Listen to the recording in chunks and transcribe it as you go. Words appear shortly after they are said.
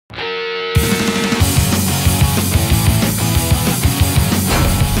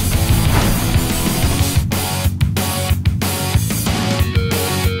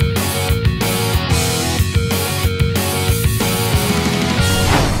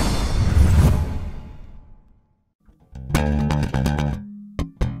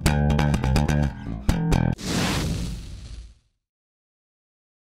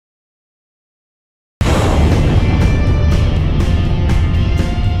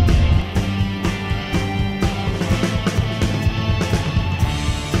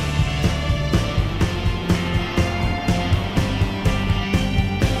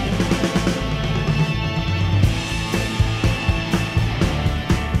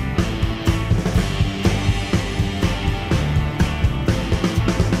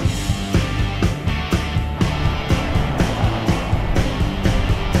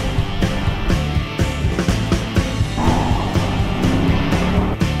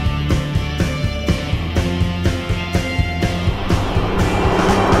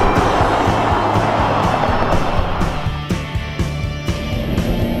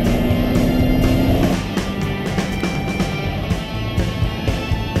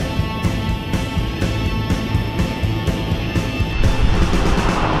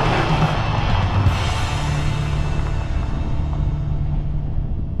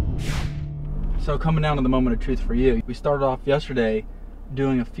So coming down to the moment of truth for you, we started off yesterday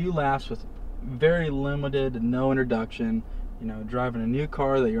doing a few laps with very limited, no introduction, you know, driving a new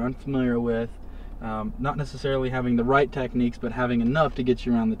car that you're unfamiliar with, not necessarily having the right techniques, but having enough to get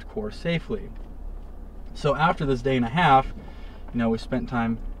you around the course safely. So after this day and a half, you know, we spent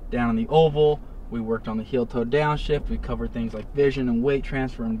time down in the oval, we worked on the heel-toe downshift, we covered things like vision and weight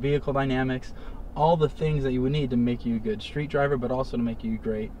transfer and vehicle dynamics, all the things that you would need to make you a good street driver, but also to make you a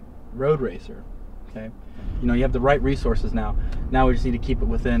great road racer. Okay, you know, you have the right resources now. Now we just need to keep it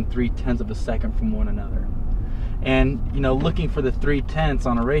within 0.3 of a second from one another. And you know, looking for the 0.3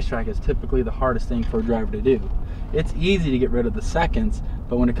 on a racetrack is typically the hardest thing for a driver to do. It's easy to get rid of the seconds,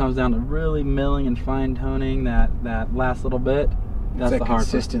 but when it comes down to really milling and fine-tuning that last little bit, that's the hard part.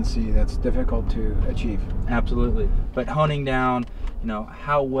 Consistency that's difficult to achieve. Absolutely. But honing down, you know,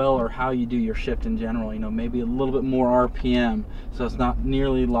 how well or how you do your shift in general, you know, maybe a little bit more RPM so it's not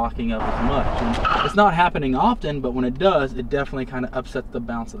nearly locking up as much. And it's not happening often, but when it does, it definitely kind of upsets the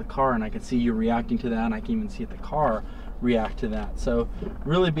bounce of the car, and I can see you reacting to that, and I can even see the car react to that. So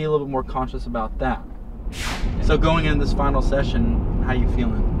really be a little bit more conscious about that. So going into this final session, how you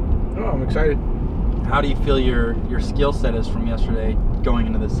feeling? Oh, I'm excited. How do you feel your skill set is from yesterday going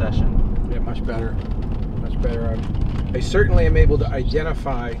into this session? Yeah, much better. Much better. I certainly am able to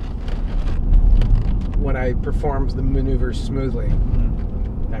identify when I perform the maneuvers smoothly.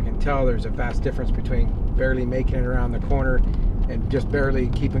 I can tell there's a vast difference between barely making it around the corner and just barely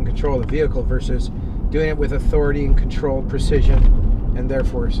keeping control of the vehicle versus doing it with authority and control, precision, and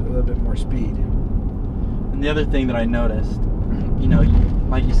therefore a little bit more speed. And the other thing that I noticed, you know,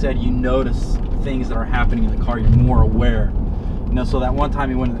 like you said, you notice things that are happening in the car, you're more aware. You know, so that one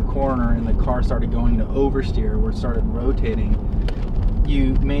time you went in the corner and the car started going to oversteer where it started rotating,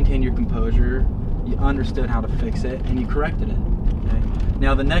 you maintained your composure, you understood how to fix it, and you corrected it. Okay?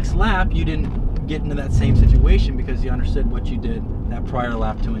 Now the next lap, you didn't get into that same situation because you understood what you did that prior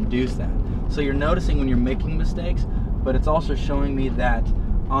lap to induce that. So you're noticing when you're making mistakes, but it's also showing me that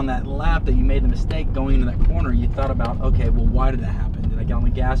on that lap that you made the mistake going into that corner, you thought about, okay, well, why did that happen? Did I get on the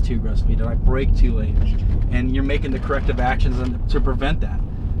gas too aggressively? Did I brake too late? And you're making the corrective actions to prevent that.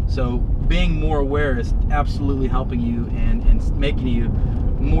 So being more aware is absolutely helping you and making you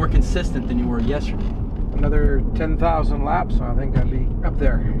more consistent than you were yesterday. Another 10,000 laps, so I think I'd be up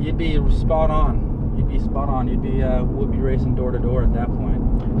there. You'd be spot on. You'd be spot on. You'd be would be racing door to door at that point.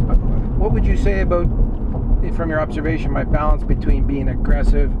 What would you say about, from your observation, my balance between being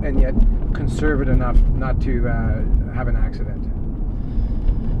aggressive and yet conservative enough not to have an accident?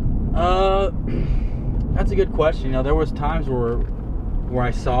 That's a good question. You know, there was times where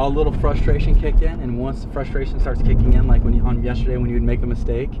I saw a little frustration kick in, and once the frustration starts kicking in, like on yesterday when you would make a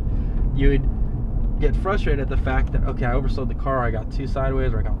mistake, you would get frustrated at the fact that, okay, I overslowed the car, I got too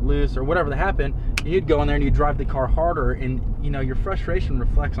sideways, or I got loose, or whatever that happened. You'd go in there and you'd drive the car harder, and you know, your frustration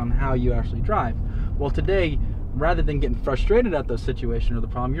reflects on how you actually drive. Well, today, rather than getting frustrated at those situations or the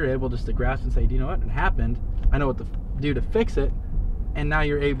problem, you're able just to grasp and say, do you know what, it happened, I know what to do to fix it, and now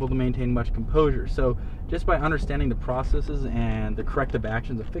you're able to maintain much composure. So just by understanding the processes and the corrective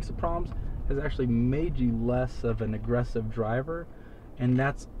actions to fix the problems has actually made you less of an aggressive driver, and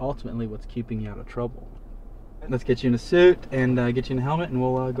that's ultimately what's keeping you out of trouble. Let's get you in a suit and get you in a helmet, and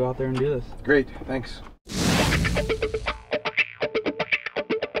we'll go out there and do this. Great, thanks.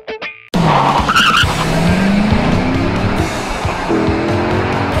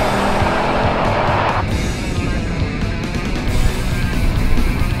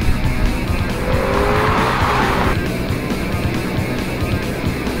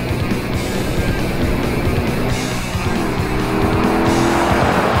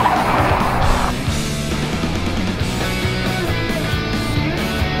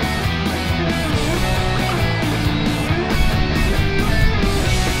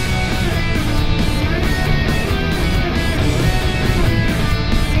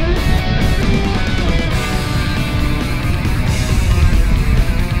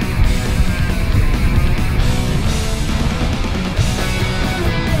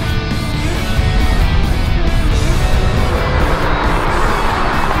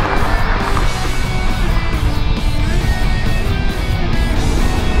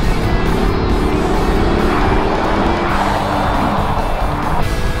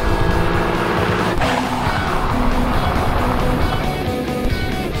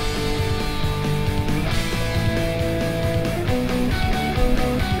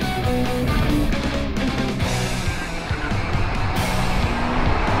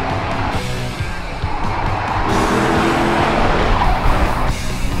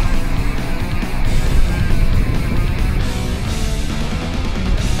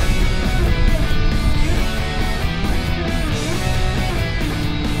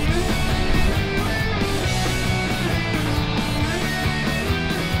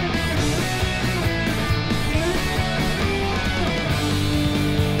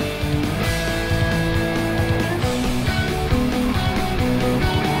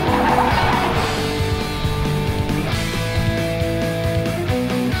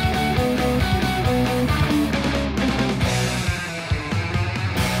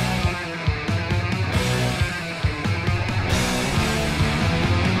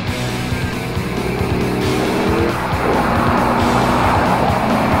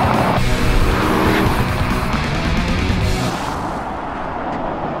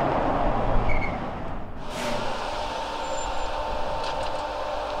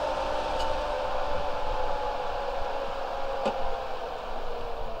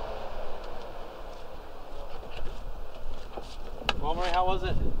 was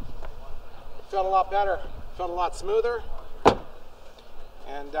it? Felt a lot better, felt a lot smoother,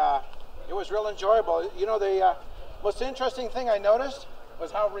 and it was real enjoyable. You know, the most interesting thing I noticed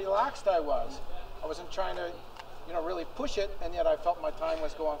was how relaxed I was. I wasn't trying to, you know, really push it, and yet I felt my time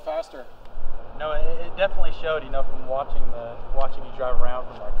was going faster. No, it definitely showed, you know, from watching you drive around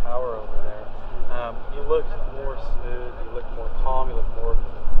from our tower over there. You looked more smooth, you looked more calm, you looked more,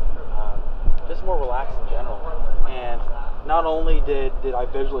 just more relaxed in general. And not only did I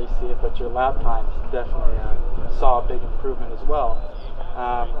visually see it, but your lap times definitely saw a big improvement as well.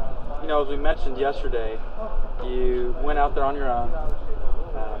 You know, as we mentioned yesterday, you went out there on your own,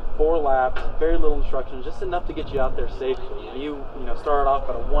 4 laps, very little instruction, just enough to get you out there safely. You know, started off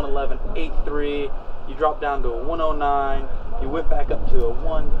at a 111.83, you dropped down to a 109, you went back up to a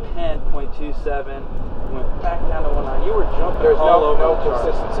 110.27, went back down to 109. You were jumping all over the chart.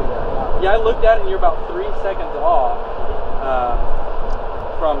 Consistency there. Yeah, I looked at it and you're about 3 seconds off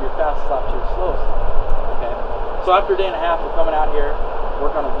from your fastest lap to your slowest lap. Okay, so after a day and a half, we're coming out here,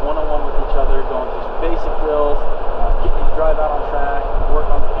 work on a one-on-one with each other, going through some basic drills, getting you to drive out on track, work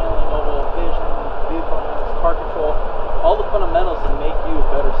on handling mobile, vision, vehicle fundamentals, car control, all the fundamentals to make you a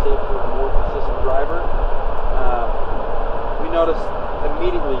better, safer, more consistent driver. We noticed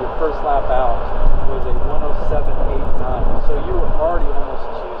immediately your first lap out was a 107.89, so you were already almost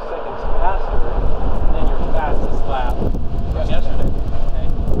 2 seconds faster than your fastest lap from yesterday. Okay?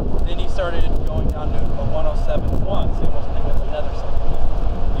 Then you started going down to a 107.1, so you almost picked up another second.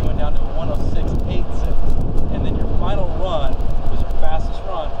 You went down to a 106.86, and then your final run was your fastest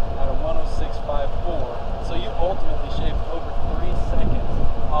run at a 106.54. So you ultimately shaved over 3 seconds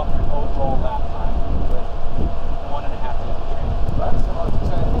off your overall lap time with 1.5 days of training. That's the most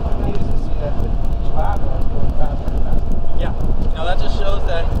exciting thing to me, is to see that with each lap going faster and faster. Yeah, you know, that just shows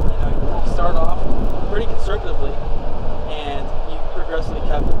that, you know, you start off pretty conservatively and you progressively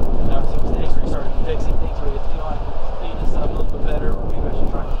kept, you know, some mistakes where you started fixing things where you think, oh, I can clean this up a little bit better, or maybe I should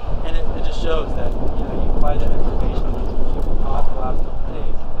try. And it just shows that, you know, you apply that information to the last couple of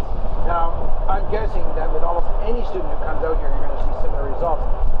days. Now, I'm guessing that with almost any student who comes out here, you're going to see similar results.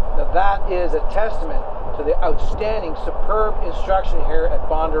 Now, that is a testament to the outstanding, superb instruction here at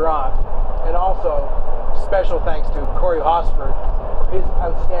Bondurant, and also special thanks to Corey Hosford for his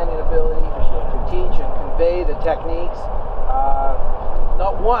outstanding ability to teach and convey the techniques.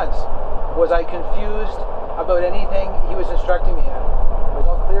 Not once was I confused about anything he was instructing me in. It was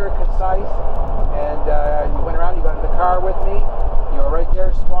all clear and concise, and you went around, you got in the car with me, you were right there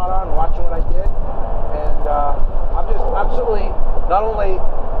spot on watching what I did, and I'm just absolutely not only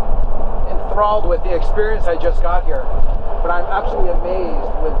enthralled with the experience I just got here, but I'm absolutely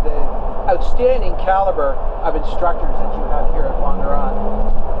amazed with the outstanding caliber of instructors that you have here at Bondurant.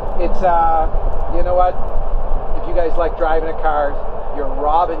 It's, you know what, if you guys like driving a car, you're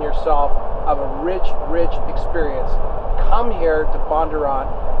robbing yourself of a rich experience. Come here to Bondurant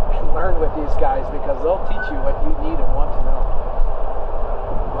and learn with these guys, because they'll teach you what you need and want to know.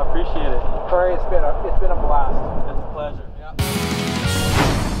 Well, I appreciate it. Corey, it's been a blast. It's a pleasure. Yeah.